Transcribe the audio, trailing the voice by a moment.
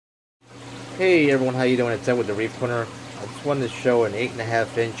Hey everyone, how you doing? It's Ed with TheReefCorner. I just wanted to show an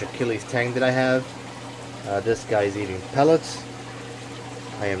 8.5 inch Achilles Tang that I have. This guy's eating pellets.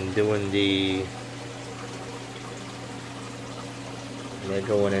 I am doing they're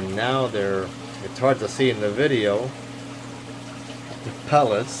going in now. It's hard to see in the video, the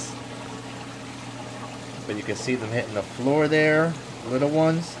pellets, but you can see them hitting the floor there, little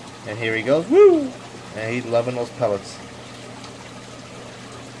ones. And here he goes, woo! And he's loving those pellets.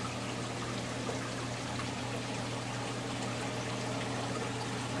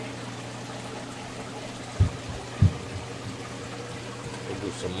 Do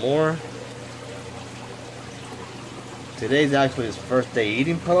some more. Today's actually his first day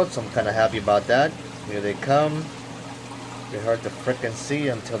eating pellets, so I'm kind of happy about that. Here they come. They're hard to frickin' see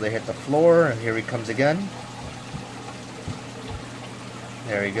until they hit the floor, and here he comes again.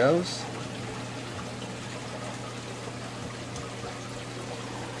 There he goes.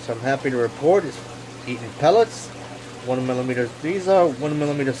 So I'm happy to report he's eating pellets. 1 millimeter. These are 1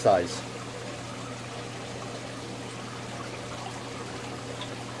 millimeter size.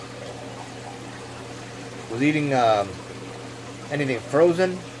 Was eating anything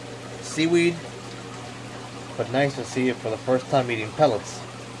frozen, seaweed, but nice to see it for the first time eating pellets.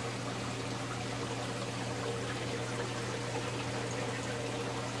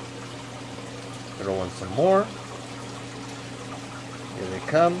 Throw in some more. Here they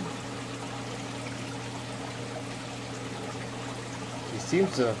come. He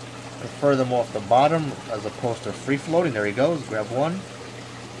seems to prefer them off the bottom as opposed to free floating. There he goes. Grab one.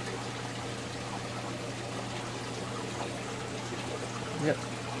 Yep.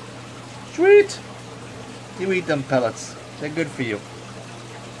 Sweet! You eat them pellets. They're good for you.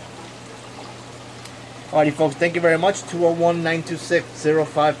 Alrighty folks, thank you very much.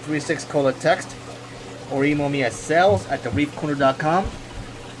 201-926-0536. Call or text. Or email me at sales@thereefcorner.com.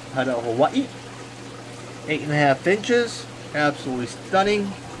 Out of Hawaii. 8.5 inches. Absolutely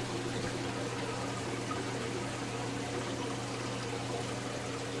stunning.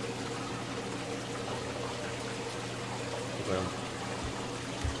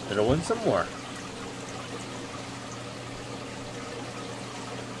 Throw in some more.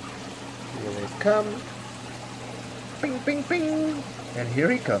 Here they come. Ping, ping, ping. And here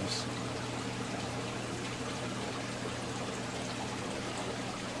he comes.